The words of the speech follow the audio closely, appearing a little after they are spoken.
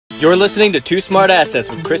You're listening to Two Smart Assets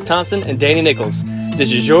with Chris Thompson and Danny Nickles.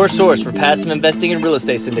 This is your source for passive investing in real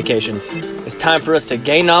estate syndications. It's time for us to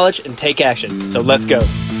gain knowledge and take action. So let's go.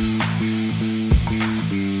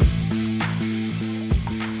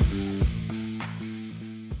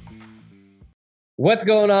 What's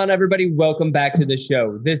going on, everybody? Welcome back to the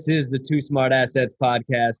show. This is the Two Smart Assets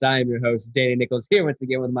podcast. I am your host, Danny Nickles, here once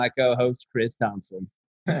again with my co-host, Chris Thompson.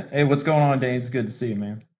 Hey, what's going on, Danny? It's good to see you,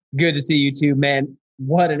 man. Good to see you too, man.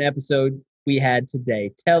 What an episode we had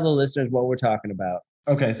today. Tell the listeners what we're talking about.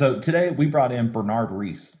 Okay, so today we brought in Bernard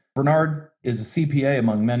Reisz. Bernard is a CPA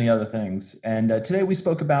among many other things. And today we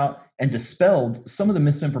spoke about and dispelled some of the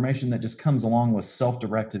misinformation that just comes along with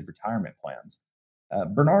self-directed retirement plans.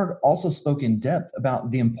 Bernard also spoke in depth about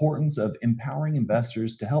the importance of empowering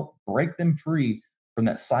investors to help break them free from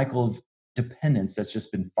that cycle of dependence that's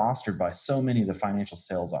just been fostered by so many of the financial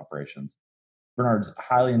sales operations. Bernard's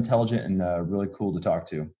highly intelligent and really cool to talk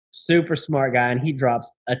to. Super smart guy, and he drops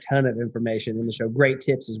a ton of information in the show. Great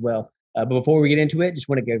tips as well. But before we get into it, just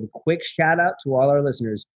want to give a quick shout out to all our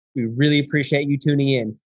listeners. We really appreciate you tuning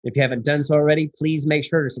in. If you haven't done so already, please make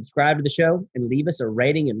sure to subscribe to the show and leave us a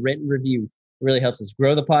rating and written review. It really helps us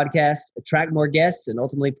grow the podcast, attract more guests, and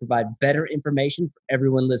ultimately provide better information for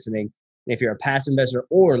everyone listening. And if you're a passive investor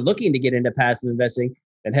or looking to get into passive investing,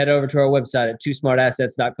 then head over to our website at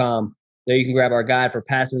twosmartassets.com. There you can grab our guide for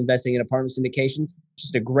passive investing in apartment syndications.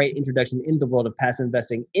 Just a great introduction into the world of passive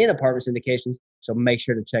investing in apartment syndications, so make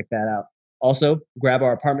sure to check that out. Also, grab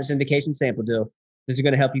our apartment syndication sample deal. This is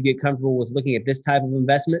going to help you get comfortable with looking at this type of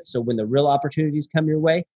investment, so when the real opportunities come your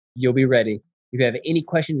way, you'll be ready. If you have any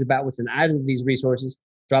questions about what's in either of these resources,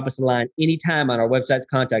 drop us a line anytime on our website's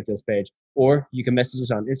Contact Us page, or you can message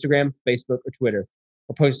us on Instagram, Facebook, or Twitter.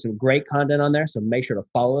 We're posting some great content on there, so make sure to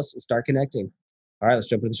follow us and start connecting. All right, let's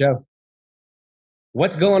jump into the show.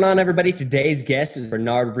 What's going on, everybody? Today's guest is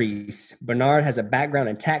Bernard Reisz. Bernard has a background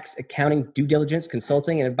in tax, accounting, due diligence,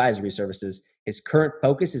 consulting, and advisory services. His current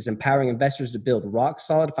focus is empowering investors to build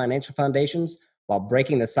rock-solid financial foundations while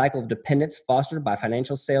breaking the cycle of dependence fostered by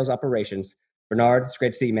financial sales operations. Bernard, it's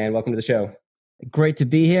great to see you, man. Welcome to the show. Great to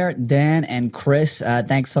be here, Dan and Chris.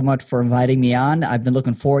 Thanks so much for inviting me on. I've been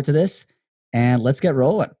looking forward to this, and let's get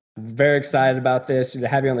rolling. Very excited about this to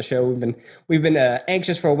have you on the show. We've been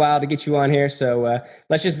anxious for a while to get you on here, so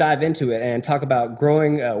let's just dive into it and talk about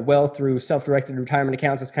growing wealth through self-directed retirement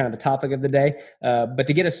accounts. That's kind of the topic of the day. But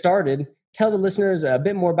to get us started, tell the listeners a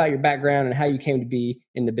bit more about your background and how you came to be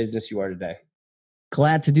in the business you are today.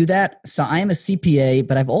 Glad to do that. So I am a CPA,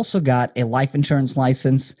 but I've also got a life insurance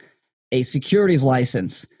license, a securities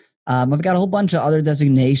license. I've got a whole bunch of other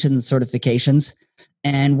designations, certifications.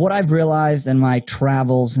 And what I've realized in my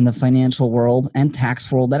travels in the financial world and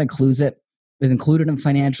tax world, that is included in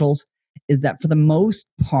financials, is that for the most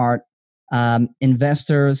part,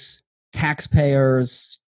 investors,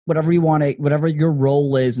 taxpayers, whatever your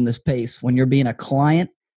role is in this space, when you're being a client,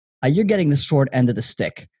 you're getting the short end of the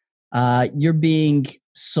stick. You're being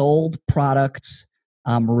sold products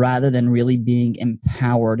rather than really being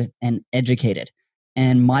empowered and educated.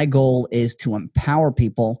 And my goal is to empower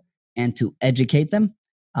people and to educate them.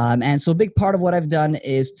 And so a big part of what I've done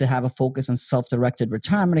is to have a focus on self-directed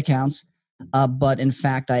retirement accounts. But in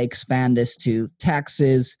fact, I expand this to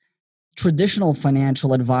taxes, traditional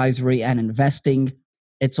financial advisory, and investing.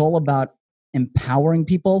 It's all about empowering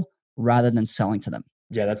people rather than selling to them.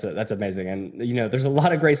 Yeah, that's amazing. And, there's a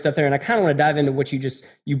lot of great stuff there. And I kind of want to dive into what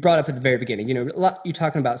you brought up at the very beginning. You're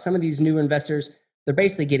talking about some of these new investors, they're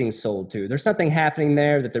basically getting sold to. There's something happening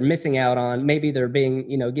there that they're missing out on. Maybe they're being,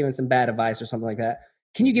 given some bad advice or something like that.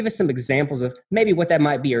 Can you give us some examples of maybe what that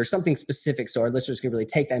might be or something specific so our listeners can really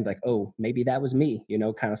take that and be like, oh, maybe that was me,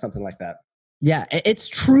 kind of something like that? Yeah, it's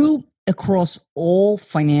true across all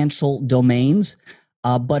financial domains,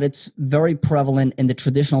 but it's very prevalent in the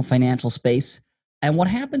traditional financial space. And what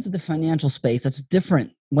happens in the financial space that's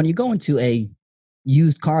different when you go into a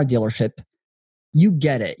used car dealership, you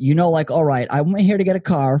get it. All right, I'm here to get a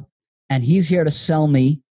car, and he's here to sell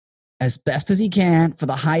me as best as he can for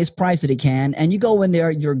the highest price that he can. And you go in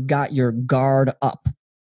there, you've got your guard up.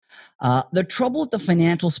 The trouble with the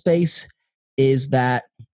financial space is that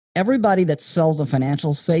everybody that sells the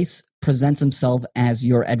financial space presents himself as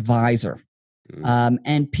your advisor.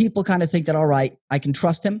 And people kind of think that, all right, I can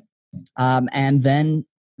trust him. And then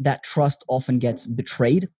that trust often gets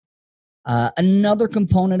betrayed. Another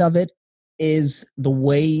component of it is the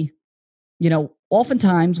way,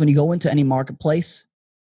 oftentimes when you go into any marketplace,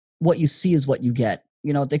 what you see is what you get.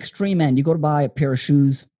 At the extreme end, you go to buy a pair of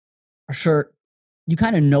shoes, a shirt, you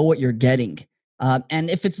kind of know what you're getting. And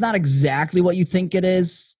if it's not exactly what you think it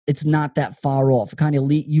is, it's not that far off.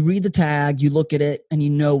 You read the tag, you look at it, and you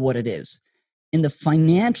know what it is. In the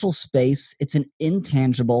financial space, it's an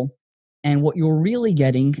intangible, and what you're really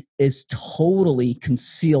getting is totally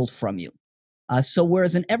concealed from you. So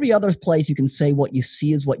whereas in every other place you can say what you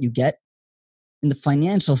see is what you get, in the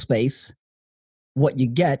financial space, what you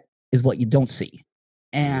get is what you don't see.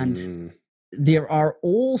 And there are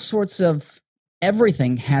all sorts of,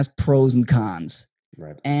 everything has pros and cons.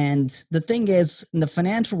 Right. And the thing is, in the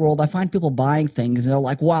financial world, I find people buying things and they're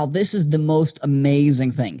like, wow, this is the most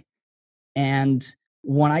amazing thing. And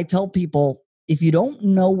when I tell people, if you don't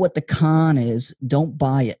know what the con is, don't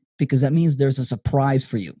buy it, because that means there's a surprise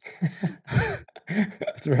for you.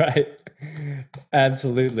 That's right.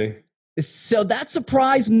 Absolutely. So that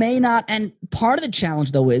surprise may not, and part of the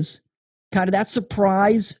challenge though is kind of that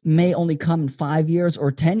surprise may only come in 5 years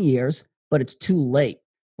or 10 years, but it's too late,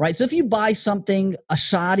 right? So if you buy something, a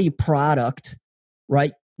shoddy product,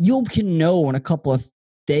 right, you can know in a couple of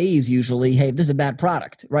days usually, hey, this is a bad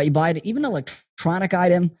product, right? You buy it, even an electronic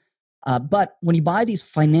item. But when you buy these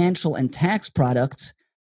financial and tax products,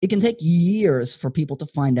 it can take years for people to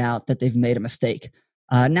find out that they've made a mistake.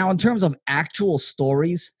 Now, in terms of actual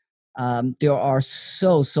stories, there are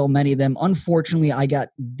so many of them. Unfortunately, I got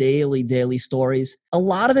daily stories. A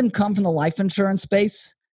lot of them come from the life insurance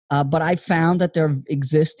space, but I found that there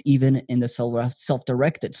exist even in the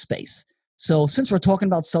self-directed space. So since we're talking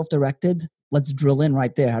about self-directed, let's drill in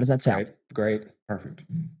right there. How does that sound? Great. Perfect.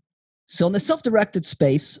 So in the self-directed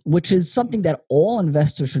space, which is something that all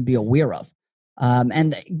investors should be aware of.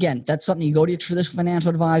 And again, that's something you go to your traditional financial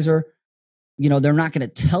advisor. They're not going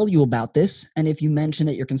to tell you about this. And if you mention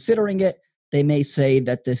that you're considering it, they may say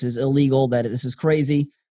that this is illegal, that this is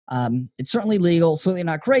crazy. It's certainly legal, certainly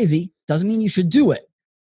not crazy. Doesn't mean you should do it,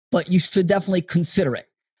 but you should definitely consider it.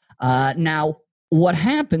 Now, what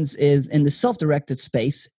happens is in the self-directed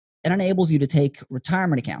space, it enables you to take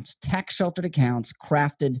retirement accounts, tax-sheltered accounts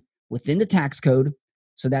crafted within the tax code.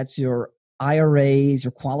 So that's your IRAs,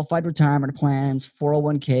 your qualified retirement plans,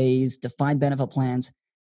 401ks, defined benefit plans,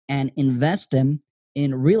 and invest them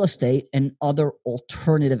in real estate and other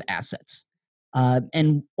alternative assets.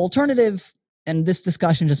 And alternative, and this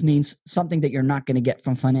discussion just means something that you're not going to get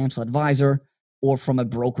from a financial advisor or from a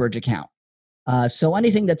brokerage account. So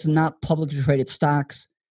anything that's not publicly traded stocks,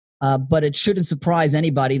 but it shouldn't surprise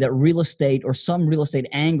anybody that real estate or some real estate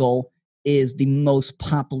angle is the most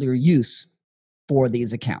popular use for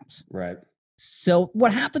these accounts. Right. So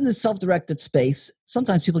what happens in self-directed space,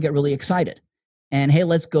 sometimes people get really excited and, hey,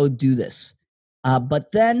 let's go do this.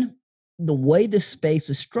 But then the way this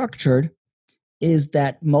space is structured is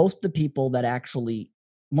that most of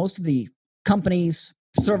the companies,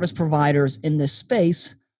 service providers in this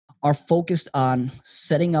space are focused on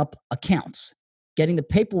setting up accounts, getting the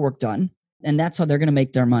paperwork done, and that's how they're going to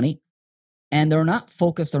make their money. And they're not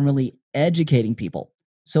focused on really educating people.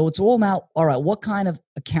 So it's all about, all right, what kind of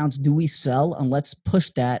accounts do we sell? And let's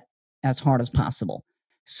push that as hard as possible.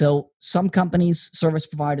 So some companies, service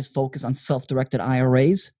providers focus on self-directed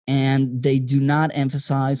IRAs, and they do not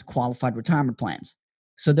emphasize qualified retirement plans.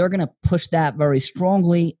 So they're going to push that very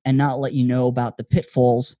strongly and not let you know about the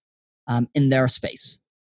pitfalls in their space.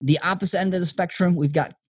 The opposite end of the spectrum, we've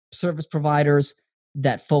got service providers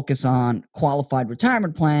that focus on qualified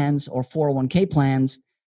retirement plans or 401k plans,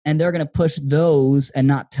 and they're going to push those and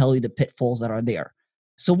not tell you the pitfalls that are there.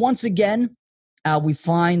 So once again, we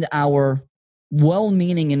find our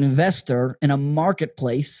well-meaning investor in a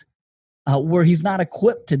marketplace where he's not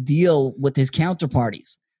equipped to deal with his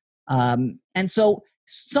counterparties. And so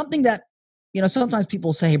something that, sometimes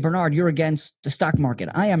people say, hey, Bernard, you're against the stock market.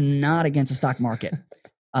 I am not against the stock market.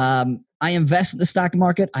 I invest in the stock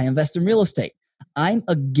market. I invest in real estate. I'm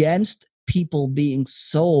against people being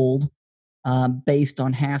sold based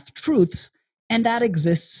on half-truths, and that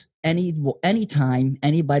exists anytime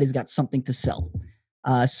anybody's got something to sell.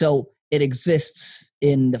 So it exists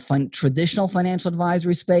in the traditional financial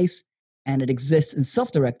advisory space, and it exists in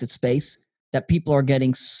self-directed space that people are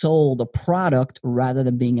getting sold a product rather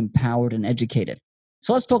than being empowered and educated.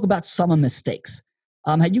 So let's talk about some mistakes.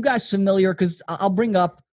 Are you guys familiar? Because I'll bring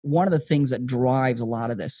up one of the things that drives a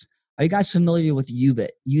lot of this. Are you guys familiar with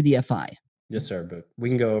UDFI? Yes, sir. But we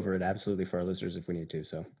can go over it absolutely for our listeners if we need to.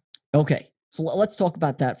 So, okay. So let's talk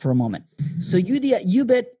about that for a moment. So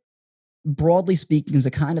UBIT, broadly speaking, is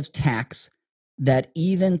a kind of tax that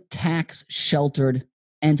even tax-sheltered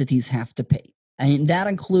entities have to pay. And that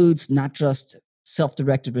includes not just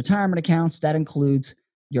self-directed retirement accounts. That includes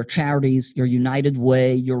your charities, your United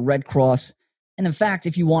Way, your Red Cross. And in fact,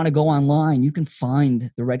 if you want to go online, you can find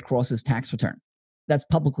the Red Cross's tax return. That's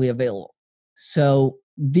publicly available. So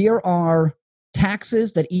there are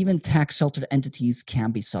taxes that even tax sheltered entities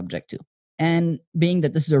can be subject to. And being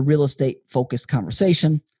that this is a real estate focused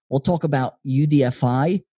conversation, we'll talk about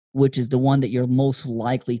UDFI, which is the one that you're most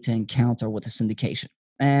likely to encounter with a syndication.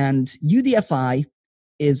 And UDFI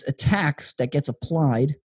is a tax that gets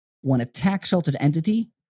applied when a tax sheltered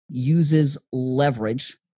entity uses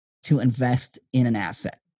leverage to invest in an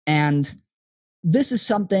asset. And this is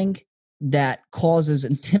something that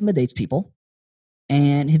intimidates people.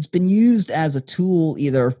 And it's been used as a tool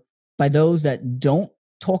either by those that don't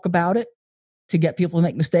talk about it to get people to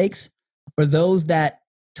make mistakes, or those that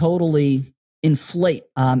totally inflate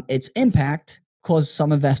its impact, cause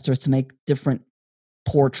some investors to make different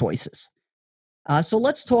poor choices. So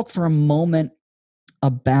let's talk for a moment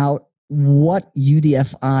about what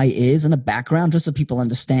UDFI is in the background, just so people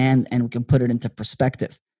understand and we can put it into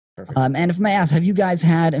perspective. And if I may ask, have you guys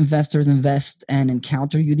had investors invest and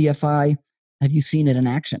encounter UDFI? Have you seen it in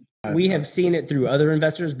action? We have seen it through other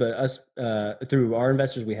investors, but through our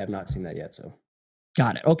investors, we have not seen that yet. So,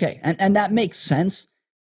 got it. Okay, and that makes sense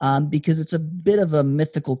because it's a bit of a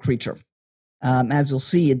mythical creature. As you'll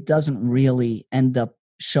see, it doesn't really end up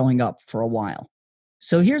showing up for a while.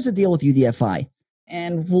 So here's the deal with UDFI,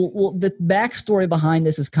 and the backstory behind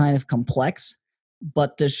this is kind of complex,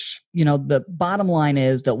 but the bottom line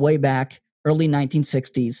is that way back early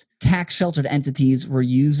 1960s, tax sheltered entities were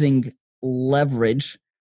using leverage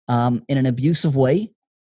in an abusive way.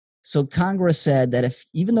 So Congress said that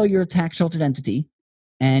even though you're a tax sheltered entity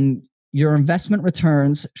and your investment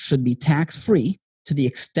returns should be tax free, to the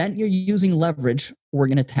extent you're using leverage, we're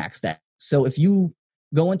going to tax that. So if you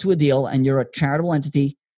go into a deal and you're a charitable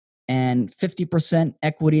entity and 50%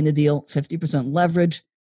 equity in the deal, 50% leverage,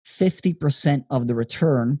 50% of the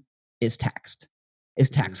return is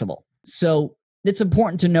taxable. So it's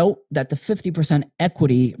important to note that the 50%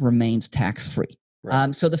 equity remains tax-free.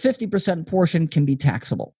 Right. So the 50% portion can be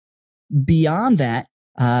taxable. Beyond that,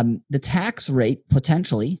 the tax rate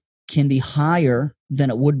potentially can be higher than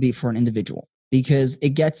it would be for an individual because it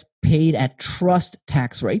gets paid at trust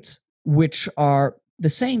tax rates, which are the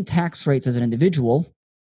same tax rates as an individual,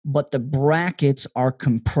 but the brackets are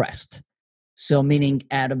compressed. So meaning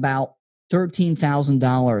at about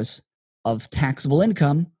 $13,000 of taxable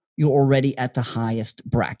income, you're already at the highest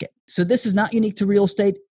bracket. So this is not unique to real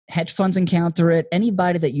estate. Hedge funds encounter it.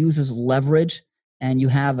 Anybody that uses leverage and you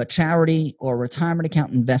have a charity or retirement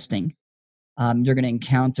account investing, you're going to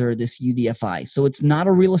encounter this UDFI. So it's not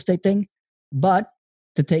a real estate thing, but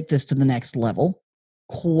to take this to the next level,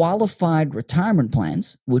 qualified retirement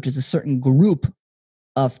plans, which is a certain group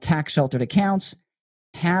of tax sheltered accounts,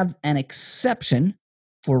 have an exception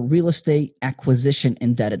for real estate acquisition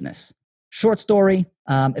indebtedness. Short story,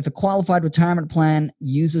 if a qualified retirement plan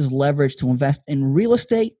uses leverage to invest in real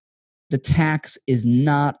estate, the tax is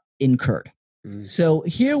not incurred. So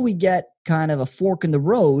here we get kind of a fork in the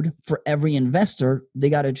road for every investor. They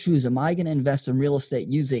got to choose, am I going to invest in real estate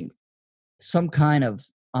using some kind of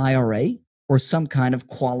IRA or some kind of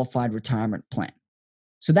qualified retirement plan?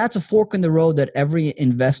 So that's a fork in the road that every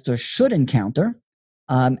investor should encounter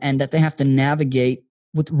and that they have to navigate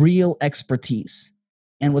with real expertise.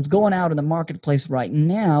 And what's going out in the marketplace right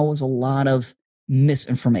now is a lot of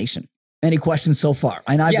misinformation. Any questions so far?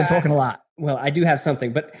 I know I've been talking a lot. Well, I do have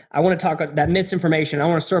something, but I want to talk about that misinformation. I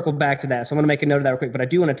want to circle back to that. So I'm going to make a note of that real quick, but I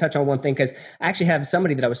do want to touch on one thing because I actually have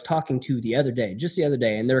somebody that I was talking to just the other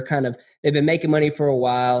day, and they've been making money for a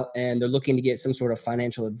while and they're looking to get some sort of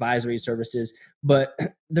financial advisory services, but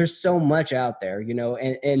there's so much out there,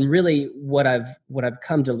 and really what I've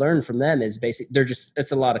come to learn from them is basically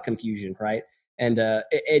it's a lot of confusion, right? And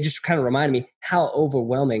it just kind of reminded me how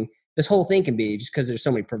overwhelming this whole thing can be, just because there's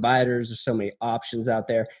so many providers, there's so many options out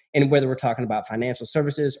there. And whether we're talking about financial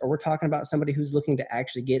services or we're talking about somebody who's looking to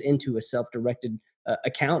actually get into a self-directed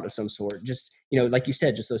account of some sort, just, like you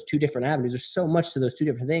said, just those two different avenues. There's so much to those two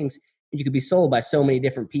different things. And you could be sold by so many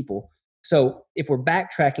different people. So if we're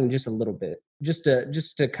backtracking just a little bit, just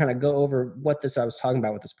to kind of go over what I was talking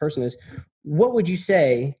about with this person is, what would you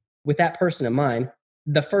say with that person in mind,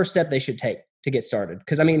 the first step they should take to get started?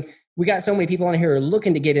 Because we got so many people on here who are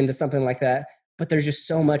looking to get into something like that, but there's just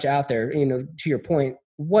so much out there. To your point,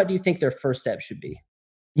 what do you think their first step should be?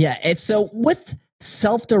 Yeah, so with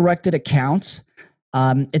self-directed accounts,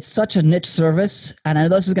 it's such a niche service, and I know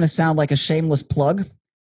this is going to sound like a shameless plug,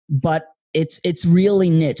 but it's really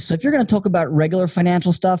niche. So if you're going to talk about regular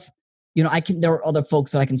financial stuff, there are other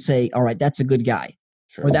folks that I can say, all right, that's a good guy,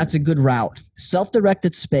 sure, or that's a good route.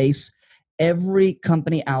 Self-directed space. Every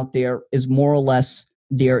company out there is more or less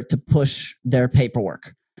there to push their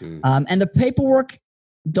paperwork. And the paperwork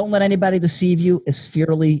don't let anybody deceive you is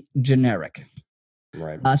fairly generic.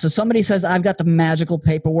 Right. So somebody says, I've got the magical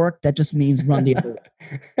paperwork. That just means run the other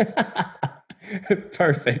way.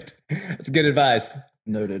 Perfect. That's good advice.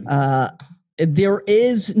 Noted. There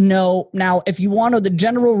is no, now, if you want to, the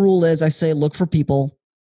general rule is I say look for people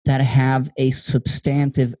that have a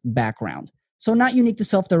substantive background. So not unique to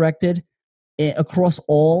self-directed across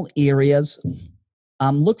all areas.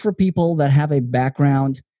 Look for people that have a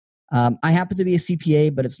background. I happen to be a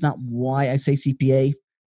CPA, but it's not why I say CPA.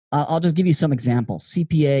 I'll just give you some examples.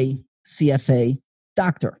 CPA, CFA,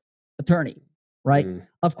 doctor, attorney, right?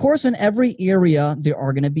 Of course, in every area, there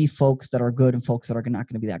are going to be folks that are good and folks that are not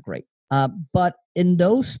going to be that great. But in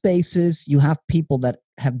those spaces, you have people that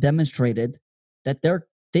have demonstrated that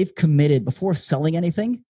they've committed before selling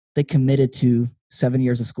anything. They committed to 7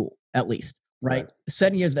 years of school, at least, right?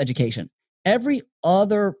 7 years of education. Every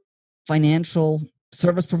other financial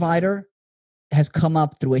service provider has come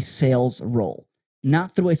up through a sales role,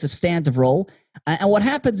 not through a substantive role. And what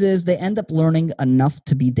happens is they end up learning enough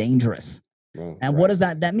to be dangerous. And what does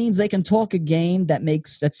that? That means they can talk a game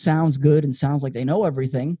that sounds good and sounds like they know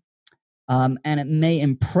everything. And it may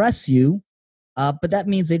impress you, but that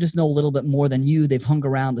means they just know a little bit more than you. They've hung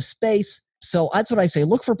around the space. So that's what I say.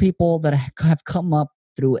 Look for people that have come up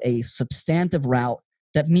through a substantive route.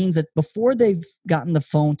 That means that before they've gotten the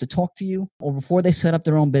phone to talk to you or before they set up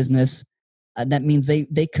their own business, that means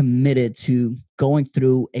they committed to going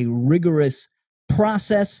through a rigorous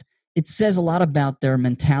process. It says a lot about their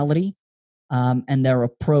mentality and their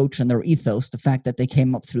approach and their ethos, the fact that they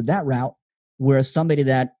came up through that route, whereas somebody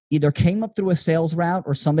that either came up through a sales route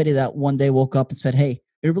or somebody that one day woke up and said, hey,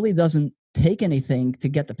 it really doesn't take anything to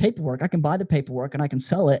get the paperwork. I can buy the paperwork and I can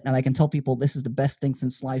sell it and I can tell people this is the best thing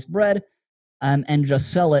since sliced bread and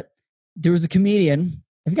just sell it. There was a comedian.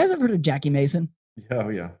 Have you guys ever heard of Jackie Mason? Oh,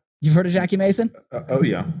 yeah. You've heard of Jackie Mason? Oh,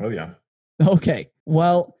 yeah. Oh, yeah. Okay.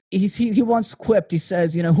 Well, he once quipped, he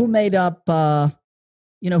says, who made up,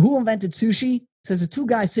 who invented sushi? He says, the two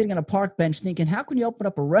guys sitting on a park bench thinking, how can you open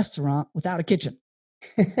up a restaurant without a kitchen?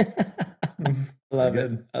 Love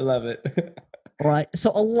it. I love it. Right.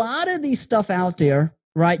 So a lot of these stuff out there,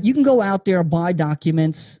 right? You can go out there, buy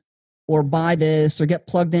documents or buy this or get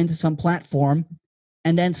plugged into some platform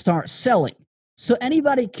and then start selling. So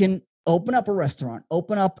anybody can open up a restaurant,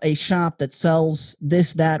 open up a shop that sells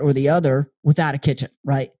this, that, or the other without a kitchen,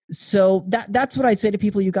 right? So that's what I say to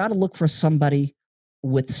people. You got to look for somebody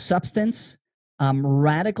with substance,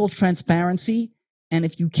 radical transparency. And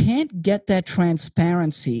if you can't get that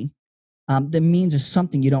transparency, that means there's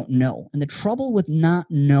something you don't know. And the trouble with not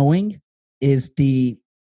knowing is the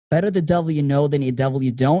better the devil you know than the devil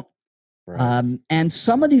you don't. Right. And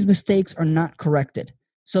some of these mistakes are not corrected.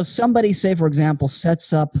 So somebody, say, for example,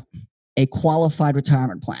 sets up a qualified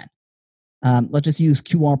retirement plan. Let's just use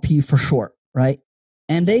QRP for short, right?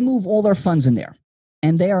 And they move all their funds in there.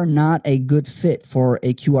 And they are not a good fit for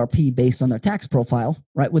a QRP based on their tax profile,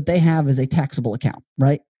 right? What they have is a taxable account,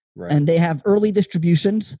 right? And they have early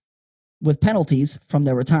distributions with penalties from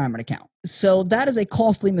their retirement account. So that is a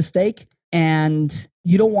costly mistake, and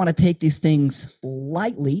you don't want to take these things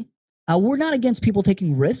lightly. We're not against people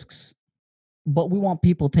taking risks, but we want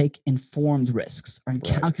people to take informed risks and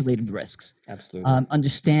calculated risks. Absolutely.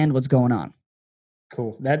 Understand what's going on.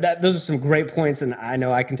 Cool. Those are some great points, and I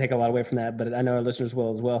know I can take a lot away from that, but I know our listeners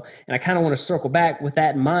will as well. And I kind of want to circle back with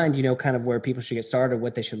that in mind, kind of where people should get started,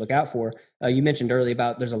 what they should look out for. You mentioned earlier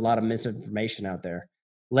about there's a lot of misinformation out there.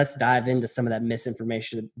 Let's dive into some of that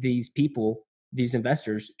misinformation these people, these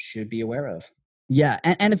investors should be aware of. Yeah,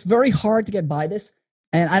 and it's very hard to get by this.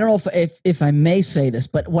 And I don't know if I may say this,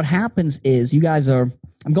 but what happens is you guys are,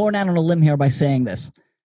 I'm going out on a limb here by saying this.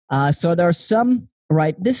 So there are some,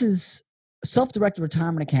 right, this is self-directed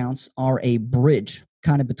retirement accounts are a bridge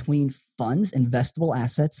kind of between funds, investable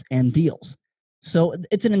assets, and deals. So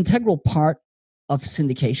it's an integral part of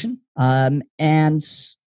syndication. And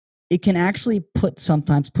it can actually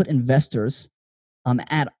sometimes put investors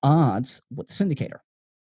at odds with the syndicator.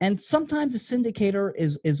 And sometimes the syndicator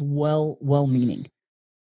is well-meaning.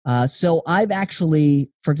 So I've actually,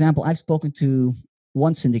 for example, I've spoken to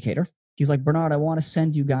one syndicator. He's like, Bernard, I want to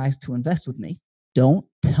send you guys to invest with me. Don't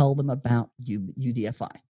tell them about UDFI.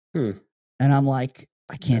 And I'm like,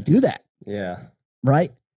 I can't do that. Yeah.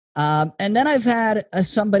 Right. And then I've had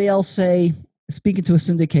somebody else say, speaking to a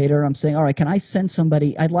syndicator, I'm saying, all right, can I send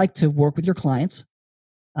somebody? I'd like to work with your clients.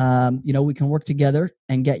 We can work together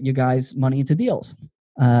and get you guys money into deals.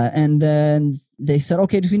 And then they said,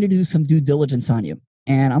 okay, just need to do some due diligence on you.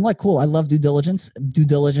 And I'm like, cool. I love due diligence. Due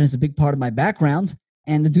diligence is a big part of my background.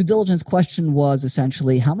 And the due diligence question was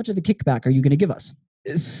essentially, how much of a kickback are you going to give us?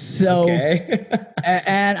 So, Okay.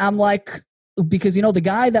 and I'm like, because, you know, the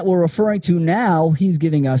guy that we're referring to now, he's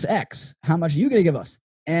giving us X. How much are you going to give us?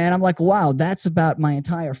 And I'm like, wow, that's about my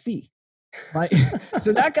entire fee. Right.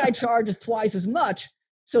 So that guy charges twice as much.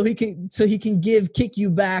 So he can kick you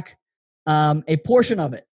back a portion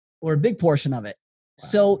of it or a big portion of it. Wow.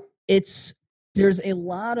 So there's a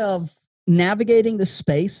lot of navigating the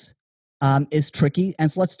space is tricky.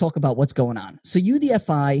 And so let's talk about what's going on. So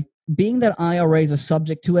UDFI, being that IRAs are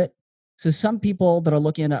subject to it, so some people that are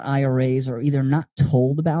looking at IRAs are either not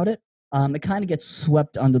told about it. It kind of gets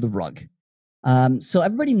swept under the rug. So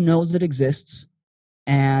everybody knows it exists.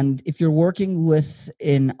 And if you're working with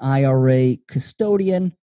an IRA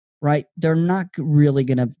custodian, right, they're not really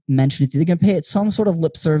going to mention it. They're going to pay it some sort of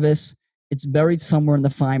lip service. It's buried somewhere in the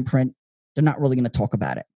fine print. They're not really going to talk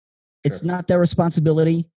about it. Sure. It's not their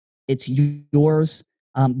responsibility. It's yours.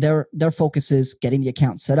 Their focus is getting the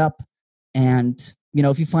account set up. And, you know,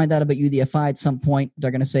 if you find out about UDFI at some point,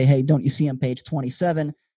 they're going to say, hey, don't you see on page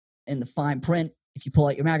 27 in the fine print, if you pull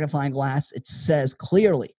out your magnifying glass, it says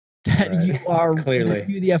clearly that you are clearly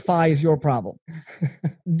UDFI is your problem.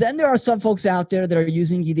 Then there are some folks out there that are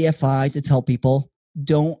using UDFI to tell people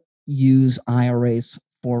don't use IRAs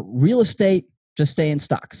for real estate, just stay in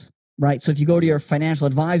stocks, right? So if you go to your financial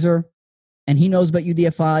advisor and he knows about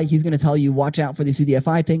UDFI, he's going to tell you, watch out for this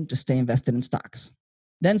UDFI thing, just stay invested in stocks.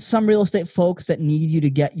 Then some real estate folks that need you to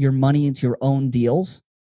get your money into your own deals,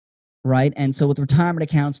 right? And so with retirement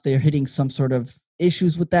accounts, they're hitting some sort of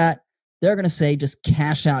issues with that. They're going to say, just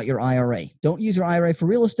cash out your IRA. Don't use your IRA for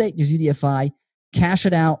real estate. Use UDFI. Cash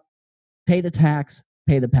it out. Pay the tax.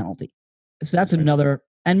 Pay the penalty. So that's another.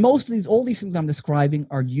 And all these things I'm describing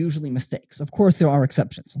are usually mistakes. Of course, there are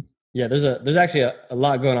exceptions. Yeah, there's actually a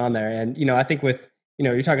lot going on there. And, you know, I think with, you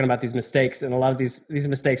know, you're talking about these mistakes and a lot of these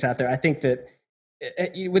mistakes out there. I think that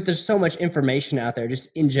there's so much information out there,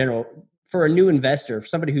 just in general, for a new investor, for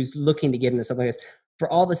somebody who's looking to get into something like this, for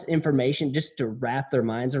all this information just to wrap their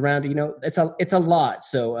minds around, you know, it's a lot.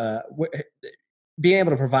 So being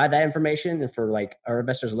able to provide that information and for like our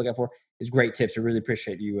investors to look out for is great tips. I really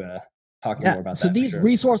appreciate you talking more about that. So these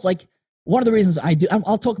resources, like one of the reasons I do,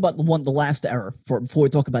 I'll talk about the last error before we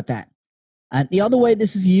talk about that. And the other way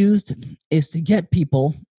this is used is to get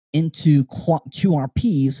people into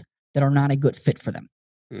QRPs that are not a good fit for them,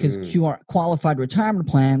 because qualified retirement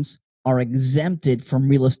plans are exempted from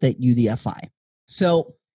real estate UDFI.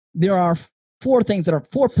 So there are four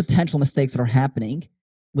potential mistakes that are happening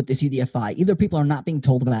with this UDFI. Either people are not being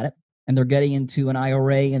told about it and they're getting into an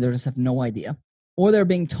IRA and they just have no idea, or they're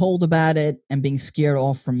being told about it and being scared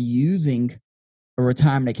off from using a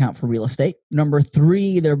retirement account for real estate. Number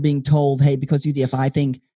three, they're being told, hey, because UDFI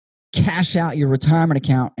thing, cash out your retirement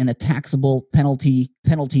account in a taxable penalty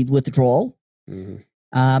withdrawal.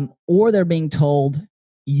 Or they're being told,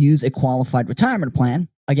 use a qualified retirement plan,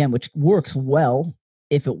 again, which works well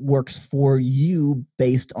if it works for you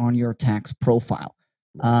based on your tax profile.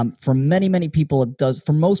 For many people, it does.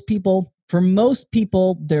 For most people,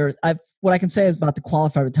 what I can say is about the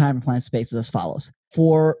qualified retirement plan space is as follows.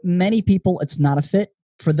 For many people, it's not a fit.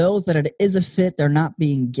 For those that it is a fit, they're not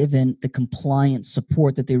being given the compliance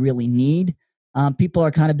support that they really need. People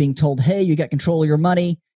are kind of being told, hey, you got control of your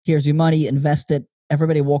money. Here's your money, invest it.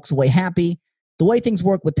 Everybody walks away happy. The way things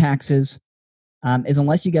work with taxes is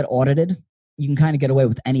unless you get audited, you can kind of get away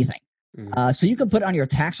with anything. So you can put it on your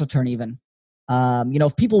tax return even.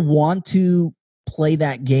 If people want to play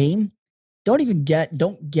that game, don't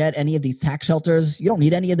get any of these tax shelters. You don't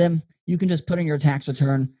need any of them. You can just put in your tax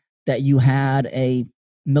return that you had a $1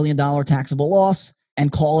 million taxable loss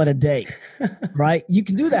and call it a day, right? You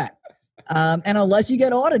can do that. And unless you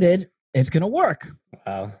get audited, it's going to work.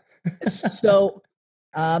 Wow. So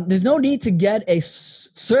there's no need to get a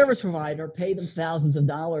service provider, pay them thousands of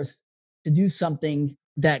dollars to do something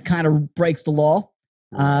that kind of breaks the law.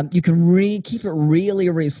 You can keep it really,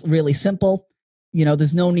 really simple. You know,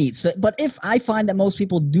 there's no need. So, but if I find that most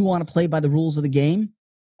people do want to play by the rules of the game,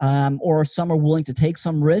 or some are willing to take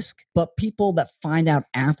some risk, but people that find out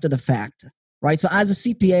after the fact, right? So as a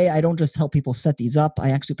CPA, I don't just help people set these up. I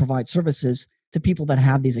actually provide services to people that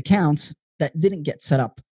have these accounts that didn't get set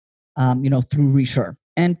up, through ReSure.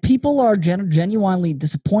 And people are genuinely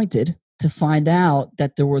disappointed to find out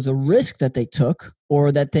that there was a risk that they took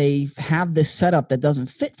or that they have this setup that doesn't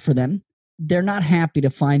fit for them. They're not happy to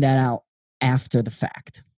find that out after the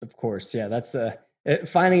fact. Of course. Yeah. That's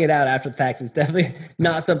finding it out after the fact is definitely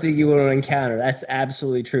not something you want to encounter. That's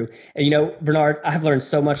absolutely true. And, Bernard, I've learned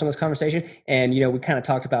so much on this conversation, and, we kind of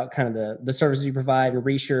talked about kind of the services you provide and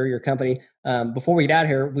ReSure, your company. Before we get out of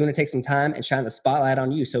here, we want to take some time and shine the spotlight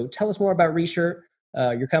on you. So tell us more about ReSure,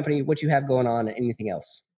 your company, what you have going on, and anything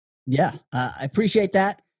else. Yeah, I appreciate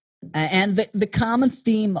that. And the common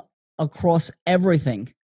theme across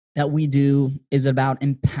everything that we do is about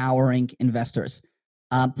empowering investors,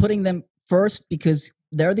 putting them first because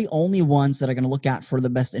they're the only ones that are going to look out for the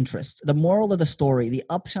best interests. The moral of the story, the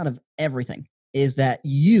upshot of everything is that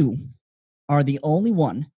you are the only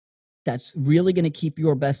one that's really going to keep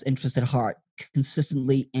your best interest at heart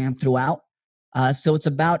consistently and throughout. So it's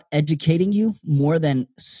about educating you more than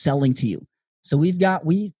selling to you. So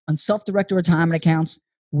we on self-directed retirement accounts,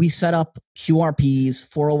 we set up QRPs,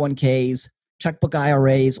 401ks, checkbook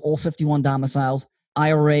IRAs, all 51 domiciles,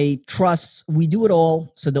 IRA trusts. We do it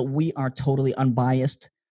all so that we are totally unbiased.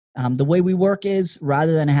 The way we work is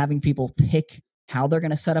rather than having people pick how they're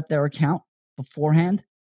going to set up their account beforehand,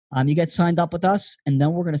 you get signed up with us, and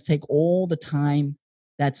then we're going to take all the time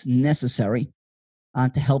that's necessary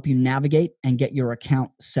to help you navigate and get your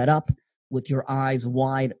account set up with your eyes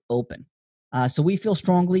wide open. So we feel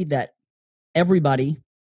strongly that everybody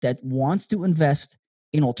that wants to invest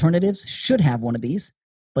in alternatives should have one of these,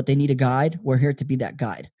 but they need a guide. We're here to be that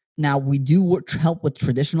guide. Now, we do help with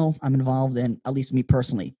traditional. I'm involved in, at least me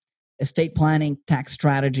personally, estate planning, tax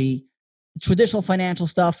strategy, traditional financial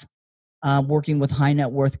stuff, working with high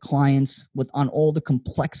net worth clients on all the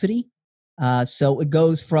complexity. So it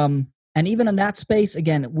goes from, and even in that space,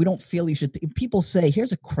 again, we don't feel you should. People say, you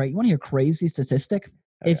want to hear a crazy statistic?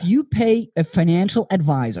 If you pay a financial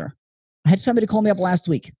advisor, I had somebody call me up last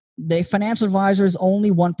week. The financial advisor is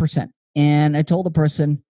only 1%. And I told the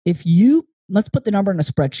person, let's put the number in a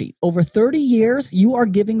spreadsheet. Over 30 years, you are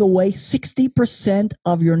giving away 60%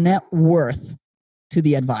 of your net worth to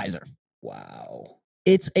the advisor. Wow.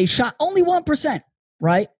 It's a shot, only 1%,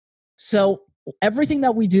 right? So everything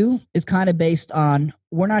that we do is kind of based on,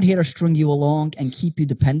 we're not here to string you along and keep you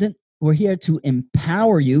dependent. We're here to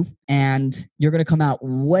empower you, and you're going to come out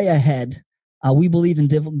way ahead. We believe in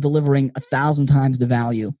delivering 1,000 times the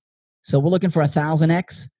value. So we're looking for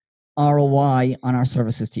 1,000x ROI on our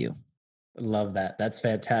services to you. Love that. That's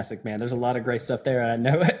fantastic, man. There's a lot of great stuff there. I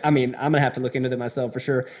know. I'm going to have to look into them myself for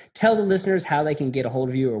sure. Tell the listeners how they can get a hold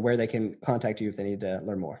of you or where they can contact you if they need to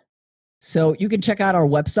learn more. So you can check out our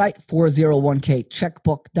website,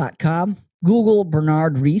 401kcheckbook.com. Google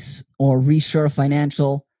Bernard Reisz or ReSure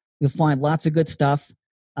Financial. You'll find lots of good stuff.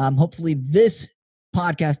 Hopefully this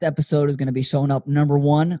podcast episode is going to be showing up number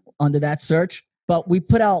one under that search. But we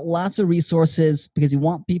put out lots of resources because we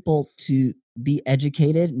want people to be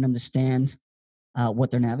educated and understand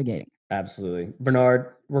what they're navigating. Absolutely.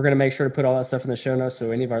 Bernard, we're going to make sure to put all that stuff in the show notes.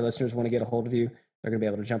 So any of our listeners want to get a hold of you, they're going to be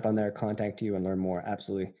able to jump on there, contact you, and learn more.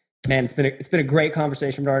 Absolutely. Man, it's been a great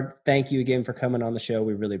conversation, Bernard. Thank you again for coming on the show.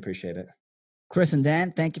 We really appreciate it. Chris and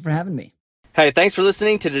Dan, thank you for having me. Hey, thanks for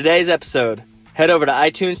listening to today's episode. Head over to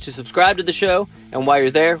iTunes to subscribe to the show. And while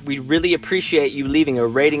you're there, we'd really appreciate you leaving a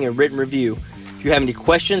rating and written review. If you have any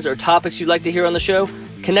questions or topics you'd like to hear on the show,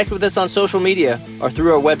 connect with us on social media or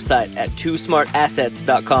through our website at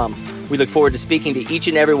twosmartassets.com. We look forward to speaking to each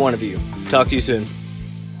and every one of you. Talk to you soon.